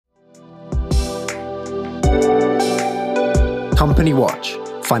Company Watch,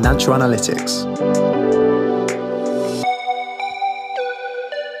 Financial Analytics.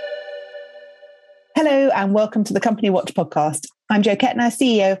 Hello and welcome to the Company Watch podcast. I'm Jo Kettner,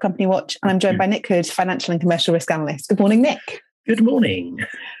 CEO of Company Watch, and I'm joined by Nick Hood, Financial and Commercial Risk Analyst. Good morning, Nick. Good morning.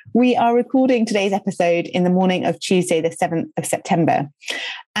 We are recording today's episode in the morning of Tuesday, the 7th of September.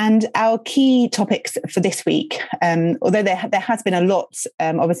 And our key topics for this week, although there has been a lot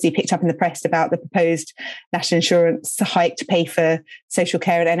obviously picked up in the press about the proposed national insurance hike to pay for social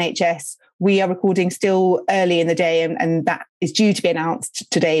care at NHS, we are recording still early in the day, and that is due to be announced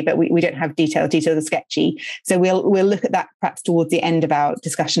today, but we don't have details. Details are sketchy. So we'll look at that perhaps towards the end of our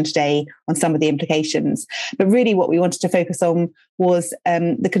discussion today on some of the implications. But really what we wanted to focus on was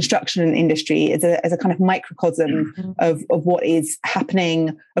the construction industry as a kind of microcosm of what is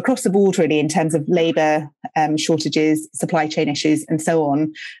happening across the board, really, in terms of labour shortages, supply chain issues, and so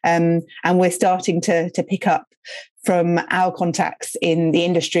on. And we're starting to pick up from our contacts in the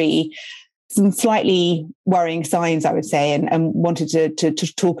industry some slightly worrying signs, I would say, and wanted to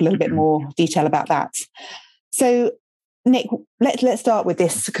talk a little bit more detail about that. So, Nick, let's start with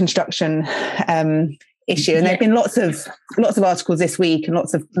this construction issue. And there have been lots of articles this week and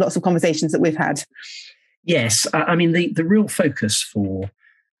lots of conversations that we've had. Yes, I mean the real focus for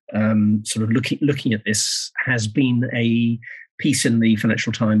sort of looking at this has been a piece in the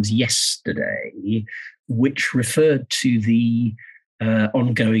Financial Times yesterday, which referred to the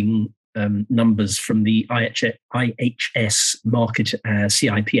ongoing numbers from the IHS market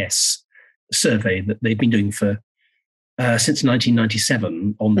CIPS survey that they've been doing for since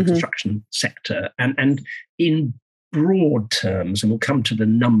 1997 on the construction sector, and in broad terms, and we'll come to the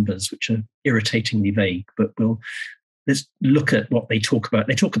numbers, which are irritatingly vague, but let's look at what they talk about.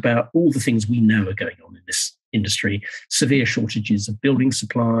 They talk about all the things we know are going on in this industry: severe shortages of building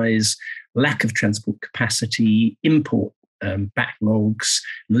supplies, lack of transport capacity, import backlogs,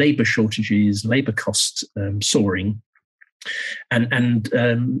 labour shortages, labour costs soaring,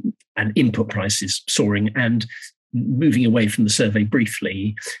 and input prices soaring. And moving away from the survey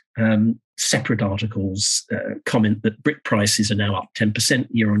briefly, separate articles comment that brick prices are now up 10%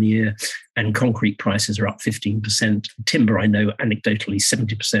 year on year, and concrete prices are up 15%. Timber, I know, anecdotally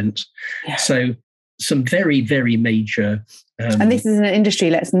 70%. Yeah. So some very, very major. And this is an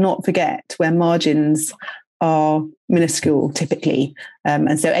industry, let's not forget, where margins are minuscule typically.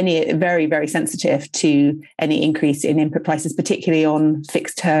 And so any very, very sensitive to any increase in input prices, particularly on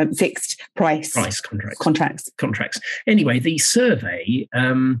fixed price contracts. Anyway, the survey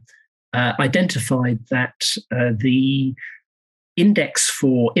identified that the index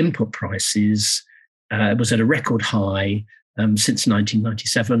for input prices was at a record high since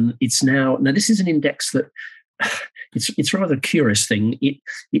 1997. It's now this is an index that it's a rather curious thing. It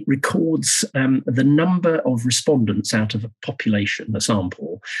records the number of respondents out of a population, a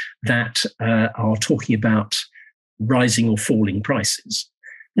sample, that are talking about rising or falling prices.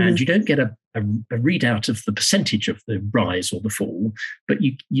 Mm-hmm. And you don't get a readout of the percentage of the rise or the fall, but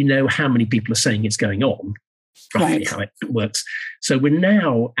you know how many people are saying it's going on, roughly how it works. So we're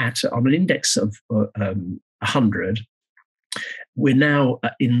now on an index of 100. We're now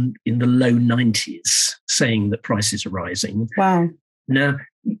in the low 90s, saying that prices are rising. Wow. Now,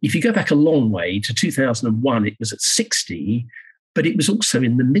 if you go back a long way to 2001, it was at 60, but it was also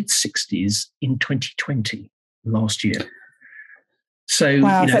in the mid-60s in 2020, last year. So,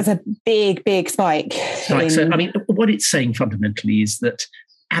 wow, so that's a big, big spike. Right. So, I mean, what it's saying fundamentally is that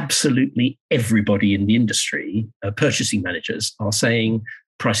absolutely everybody in the industry, purchasing managers, are saying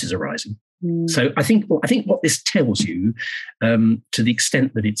prices are rising. So I think what this tells you, to the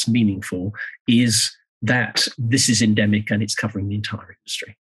extent that it's meaningful, is that this is endemic and it's covering the entire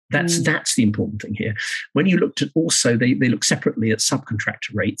industry. That's the important thing here. When you looked at also, they look separately at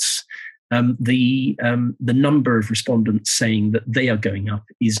subcontractor rates. The number of respondents saying that they are going up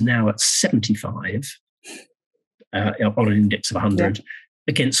is now at 75 on an index of 100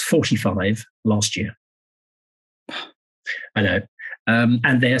 against 45 last year. I know.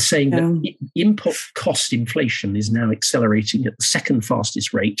 And they are saying that input cost inflation is now accelerating at the second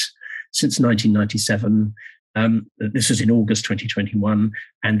fastest rate since 1997. This was in August 2021,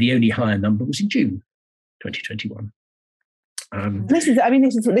 and the only higher number was in June 2021.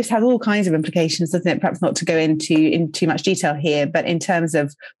 This has all kinds of implications, doesn't it? Perhaps not to go into too much detail here, but in terms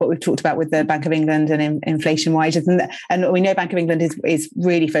of what we've talked about with the Bank of England and inflation wages, and we know Bank of England is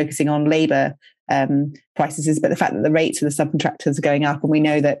really focusing on labour prices, but the fact that the rates for the subcontractors are going up, and we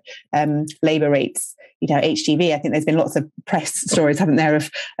know that labour rates, HGV, I think there's been lots of press stories, haven't there, of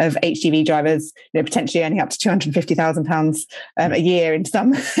HGV drivers, potentially earning up to £250,000 a year in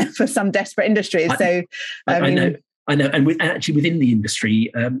some for some desperate industries. I know. I know, and actually within the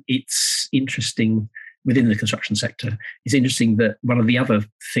industry, it's interesting. Within the construction sector, it's interesting that one of the other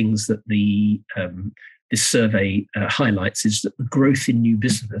things that this survey highlights is that the growth in new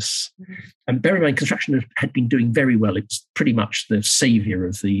business. And bear in mind, construction had been doing very well. It was pretty much the saviour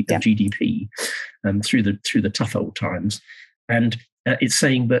of the GDP through the tough old times. And it's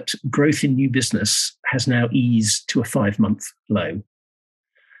saying that growth in new business has now eased to a 5-month low.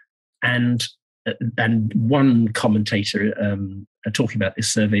 And one commentator talking about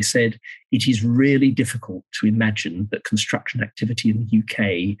this survey said it is really difficult to imagine that construction activity in the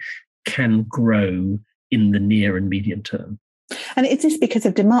UK can grow in the near and medium term. And is this because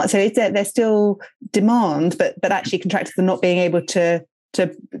of demand? So is there's still demand, but actually contractors are not being able to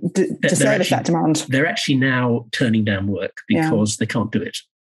service that demand? They're actually now turning down work because they can't do it.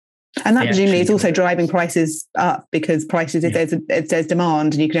 And that presumably is also driving prices up, because prices, if there's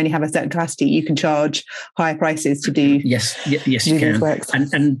demand and you can only have a certain capacity, you can charge higher prices to do. Yes, you can.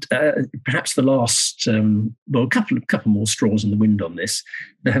 And perhaps the last, a couple more straws in the wind on this.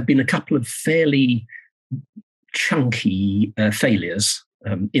 There have been a couple of fairly chunky failures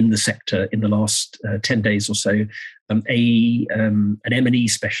in the sector in the last 10 days or so. An M&E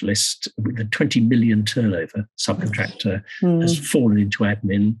specialist with a 20 million turnover subcontractor has fallen into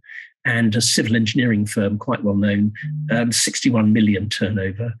admin, and a civil engineering firm, quite well known, 61 million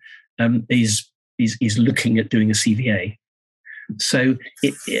turnover, is looking at doing a CVA. So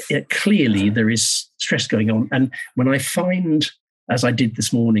it clearly there is stress going on. And when I find, as I did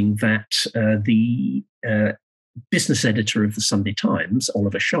this morning, that the business editor of the Sunday Times,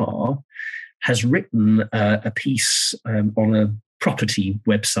 Oliver Shah, has written a piece on a property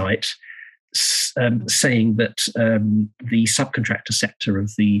website saying that the subcontractor sector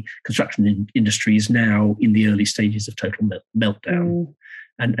of the construction industry is now in the early stages of total meltdown.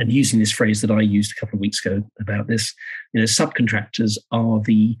 And using this phrase that I used a couple of weeks ago about this, subcontractors are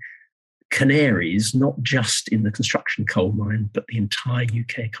the canaries, not just in the construction coal mine, but the entire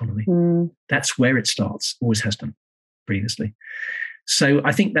UK economy. That's where it starts, always has done previously. So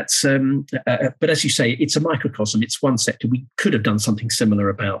I think that's, but as you say, it's a microcosm. It's one sector. We could have done something similar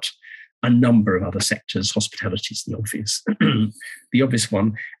about a number of other sectors. Hospitality is the obvious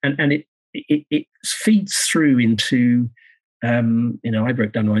one, and it feeds through into, I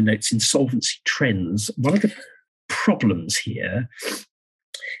broke down my notes, insolvency trends. One of the problems here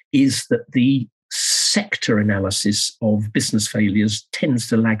is that the sector analysis of business failures tends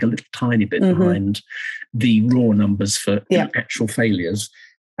to lag a little tiny bit behind the raw numbers for actual failures.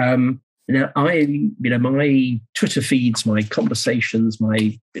 Now, my Twitter feeds, my conversations,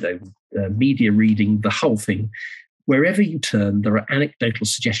 my media reading, the whole thing, wherever you turn, there are anecdotal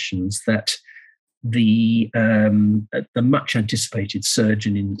suggestions that the much anticipated surge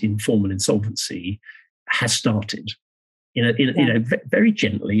in formal insolvency has started. Very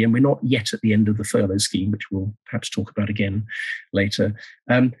gently, and we're not yet at the end of the furlough scheme, which we'll perhaps talk about again later.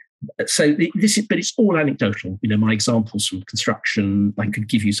 But it's all anecdotal. My examples from construction, I could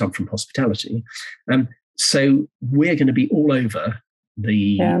give you some from hospitality. So we're going to be all over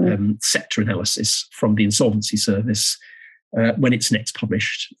the sector analysis from the Insolvency Service when it's next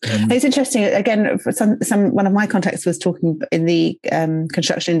published. It's interesting. Again, one of my contacts was talking in the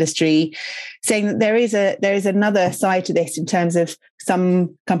construction industry, saying that there is another side to this in terms of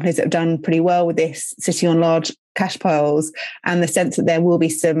some companies that have done pretty well with this, sitting on large cash piles, and the sense that there will be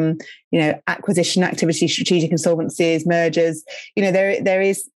some, acquisition activity, strategic insolvencies, mergers. There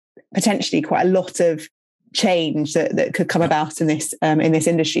is potentially quite a lot of change that could come about in this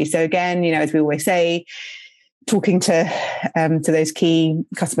industry. So again, as we always say, talking to those key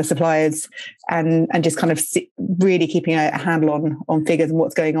customer suppliers and just kind of really keeping a handle on figures and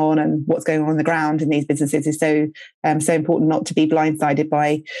what's going on on the ground in these businesses is so important, not to be blindsided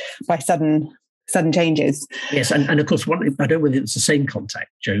by sudden changes. Yes, and of course, I don't know whether it's the same contact,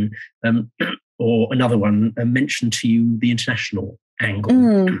 Joe, or another one mentioned to you the international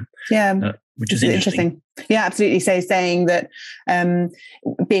angle. Which is interesting. Yeah, absolutely. So saying that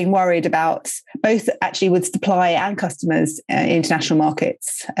being worried about both actually with supply and customers in international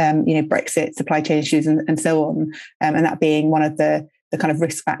markets, Brexit, supply chain issues and so on, and that being one of the kind of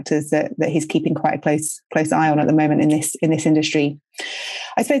risk factors that he's keeping quite a close eye on at the moment in this industry.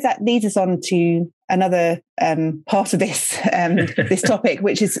 I suppose that leads us on to another part of this this topic,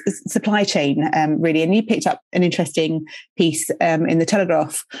 which is supply chain, really. And you picked up an interesting piece in the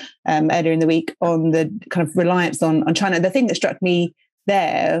Telegraph earlier in the week on the kind of reliance on China. The thing that struck me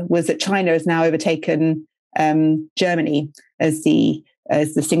there was that China has now overtaken Germany as the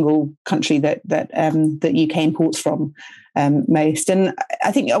single country that UK imports from. most. And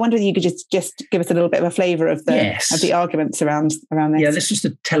I wonder if you could just give us a little bit of a flavour of the arguments around this. Yeah, this was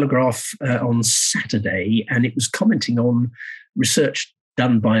the Telegraph on Saturday, and it was commenting on research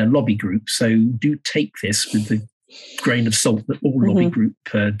done by a lobby group. So do take this with the grain of salt that all lobby group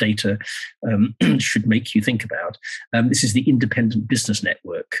data should make you think about. This is the Independent Business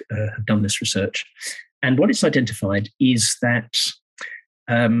Network have done this research. And what it's identified is that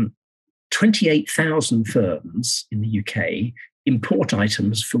 28,000 firms in the UK import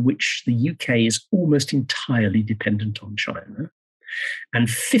items for which the UK is almost entirely dependent on China, and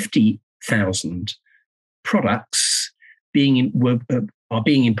 50,000 products are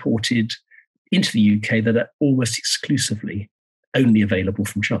being imported into the UK that are almost exclusively only available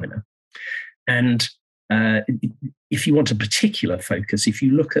from China. And if you want a particular focus, if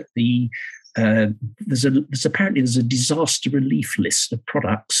you look at there's a disaster relief list of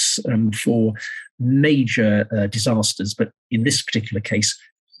products for major disasters, but in this particular case,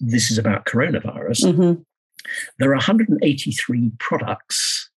 this is about coronavirus. There are 183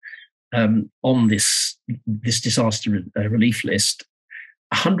 products on this disaster relief list.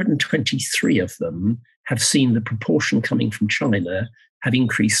 123 of them have seen the proportion coming from China have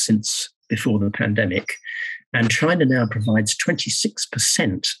increased since before the pandemic. And China now provides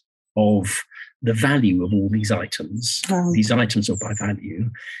 26% of the value of all these items. Wow. These items are by value.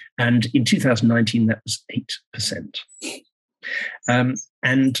 And in 2019, that was 8%.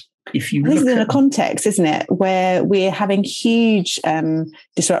 And if you look, this is in a context, isn't it, where we're having huge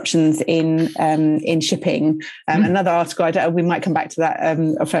disruptions in shipping. Another article, we might come back to that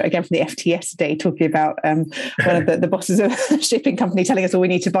again from the FT yesterday, talking about one of the bosses of a shipping company telling us, we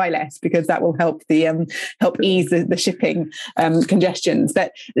need to buy less because that will help ease the shipping congestions.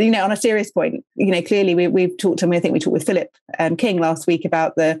 But on a serious point, clearly we've talked, and I think we talked with Philip King last week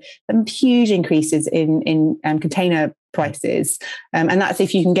about the huge increases in container prices, and that's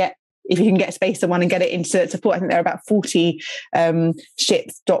if you can get space on one and get it into port. I think there are about 40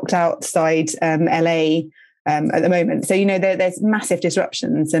 ships docked outside LA at the moment. So there's massive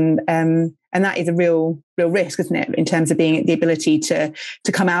disruptions, and that is a real risk, isn't it, in terms of being the ability to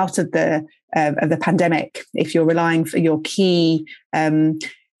come out of the pandemic if you're relying for your key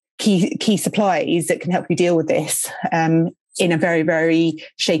supplies that can help you deal with this in a very, very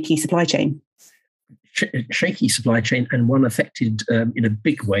shaky supply chain. Shaky supply chain, and one affected in a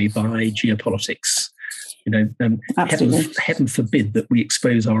big way by geopolitics. Heaven forbid that we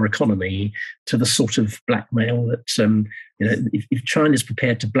expose our economy to the sort of blackmail that if China's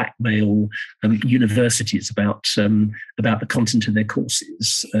prepared to blackmail universities about the content of their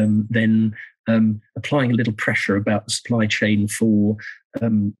courses, then applying a little pressure about the supply chain for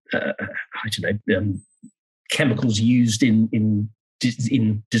chemicals used in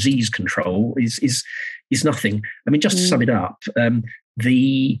disease control is nothing. I mean, just to sum it up,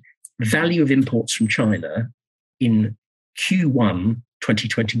 the value of imports from China in Q1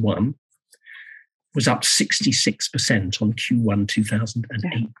 2021 was up 66% on Q1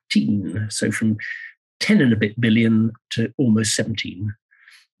 2018. Yeah. So from 10 and a bit billion to almost 17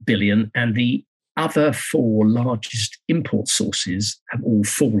 billion. And the other four largest import sources have all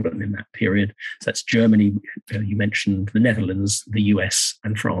fallen in that period. So that's Germany, you mentioned, the Netherlands, the US,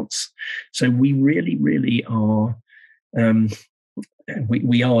 and France. So we really, really are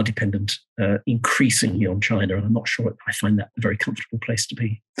we are dependent increasingly on China, and I'm not sure I find that a very comfortable place to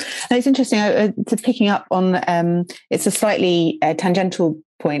be. And it's interesting, to picking up on, it's a slightly tangential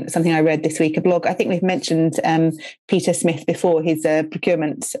point, something I read this week, a blog. I think we've mentioned Peter Smith before. He's a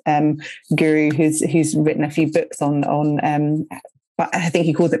procurement guru who's written a few books on I think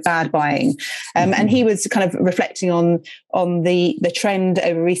he calls it bad buying. And he was kind of reflecting on the trend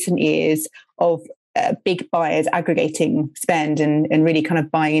over recent years of big buyers aggregating spend and really kind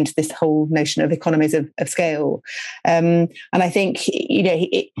of buying into this whole notion of economies of scale. And I think,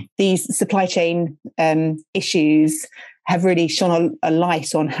 these supply chain issues have really shone a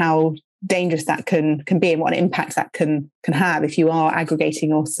light on how dangerous that can be and what impact that can have if you are aggregating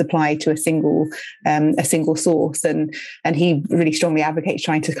your supply to a single source. And he really strongly advocates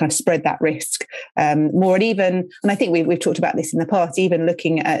trying to kind of spread that risk more. And I think we've talked about this in the past, even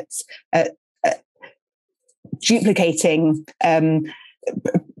looking at duplicating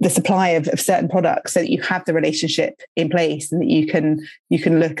the supply of certain products so that you have the relationship in place and that you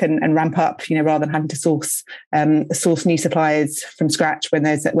can look and ramp up, rather than having to source new suppliers from scratch when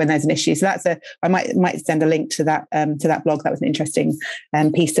there's an issue. So I might send a link to that blog. That was an interesting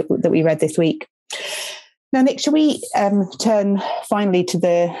piece that we read this week. Now, Nick, shall we turn finally to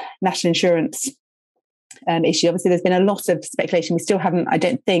the national insurance issue? Obviously, there's been a lot of speculation. We still haven't, I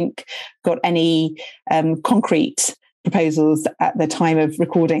don't think, got any concrete proposals at the time of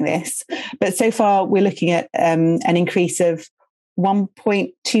recording this. But so far, we're looking at an increase of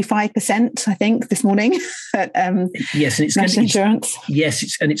 1.25%, I think, this morning at yes, and it's national insurance. Yes,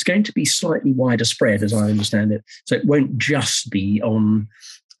 it's going to be slightly wider spread, as I understand it. So it won't just be on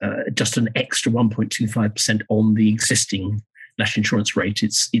just an extra 1.25% on the existing national insurance rate.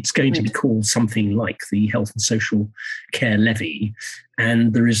 It's going to be called something like the Health and Social Care Levy,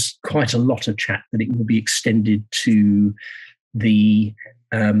 and there is quite a lot of chat that it will be extended to the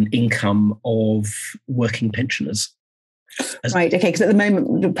income of working pensioners. Right. Okay. Because at the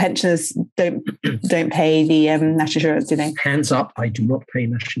moment, the pensioners don't pay the national insurance, do they? Hands up! I do not pay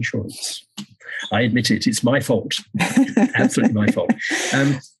national insurance. I admit it. It's my fault. Absolutely my fault.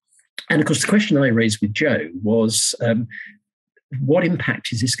 And of course, the question I raised with Joe was, what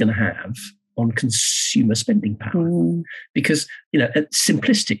impact is this going to have on consumer spending power? Because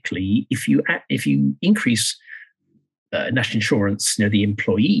simplistically, if you increase national insurance, the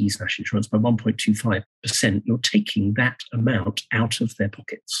employees' national insurance by 1.25%, you're taking that amount out of their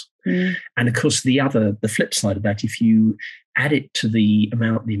pockets. And of course, the flip side of that, if you add it to the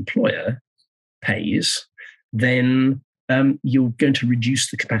amount the employer pays, then you're going to reduce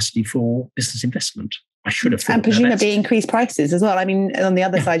the capacity for business investment. I should have thought. And presumably increase prices as well. I mean, on the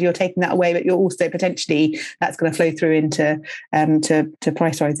other side, you're taking that away, but you're also potentially, that's going to flow through into to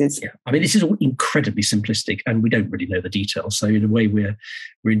price rises. Yeah, I mean, this is all incredibly simplistic, and we don't really know the details. So in a way, we're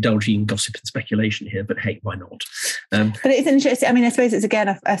indulging in gossip and speculation here. But hey, why not? But it's interesting. I mean, I suppose it's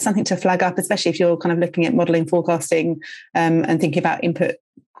again something to flag up, especially if you're kind of looking at modelling, forecasting, and thinking about input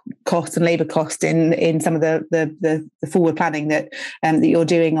costs and labour cost in some of the forward planning that you're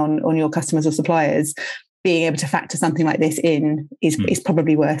doing on your customers or suppliers. Being able to factor something like this in is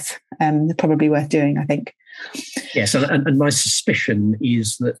probably worth doing, I think. Yes, and my suspicion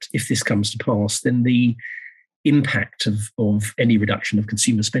is that if this comes to pass, then the impact of any reduction of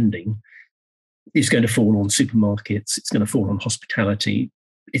consumer spending is going to fall on supermarkets. It's going to fall on hospitality.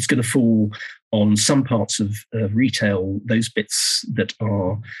 It's going to fall on some parts of retail, those bits that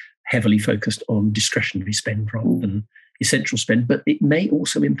are heavily focused on discretionary spend rather than essential spend. But it may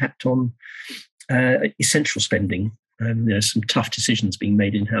also impact on essential spending. Some tough decisions being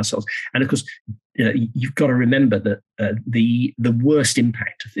made in households. And of course, you've got to remember that the worst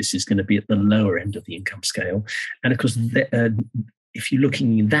impact of this is going to be at the lower end of the income scale. And of course, if you're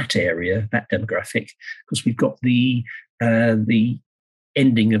looking in that area, that demographic, of course, we've got the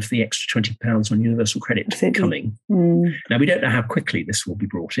ending of the extra £20 on universal credit coming. Now, we don't know how quickly this will be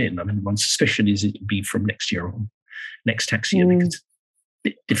brought in. I mean, one suspicion is it will be from next year on, next tax year, because it's a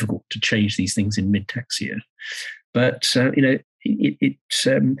bit difficult to change these things in mid-tax year. But,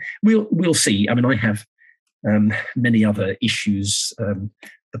 we'll see. I mean, I have many other issues,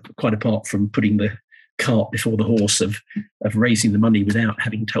 quite apart from putting the cart before the horse of raising the money without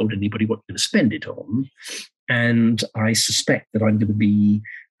having told anybody what you're going to spend it on. And I suspect that I'm going to be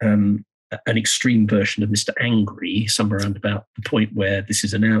an extreme version of Mr. Angry somewhere around about the point where this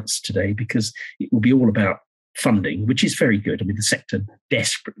is announced today, because it will be all about funding, which is very good. I mean, the sector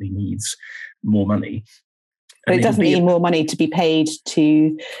desperately needs more money. But it doesn't need more money to be paid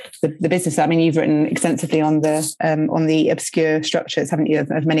to the business. I mean, you've written extensively on the obscure structures, haven't you,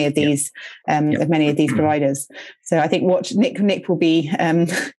 of many of these of many of these providers. So I think what Nick will be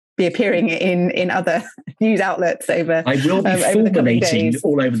appearing in other news outlets over. I will be fulminating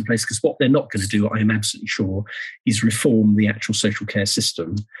all over the place, because what they're not going to do, I am absolutely sure, is reform the actual social care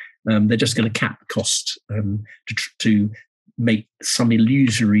system. They're just going to cap the cost to make some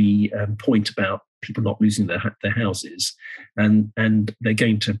illusory point about people not losing their houses, and they're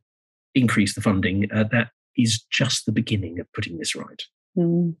going to increase the funding. That is just the beginning of putting this right.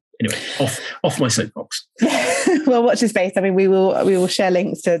 Anyway, off my soapbox. Well, watch this space. I mean, we will share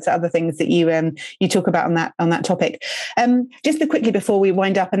links to other things that you talk about on that topic. Just quickly before we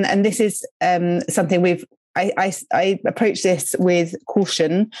wind up, and this is something I approach this with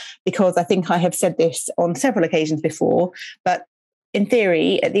caution, because I think I have said this on several occasions before, but in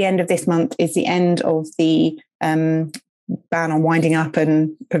theory, at the end of this month is the end of the ban on winding up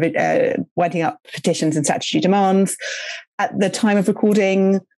petitions and statutory demands. At the time of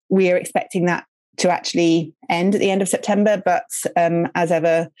recording, we are expecting that to actually end at the end of September. But as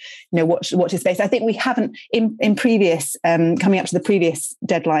ever, watch this space. I think we haven't in previous coming up to the previous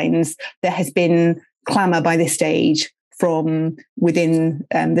deadlines, there has been clamour by this stage from within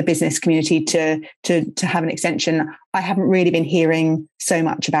the business community to have an extension. I haven't really been hearing so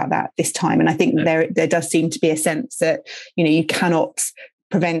much about that this time, and I think there does seem to be a sense that you cannot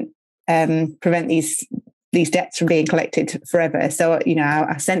prevent these these debts from being collected forever. So,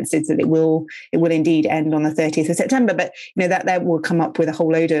 our sense is that it will indeed end on the 30th of September. But, that will come up with a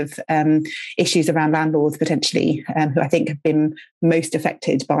whole load of issues around landlords potentially, who I think have been most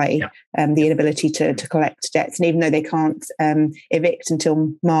affected by the inability to collect debts. And even though they can't evict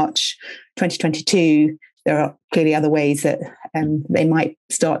until March 2022, there are clearly other ways that they might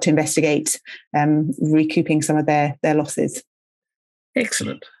start to investigate recouping some of their losses.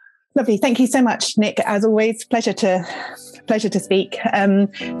 Excellent. Lovely. Thank you so much, Nick. As always, pleasure to speak.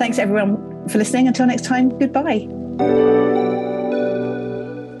 Thanks everyone for listening. Until next time, goodbye.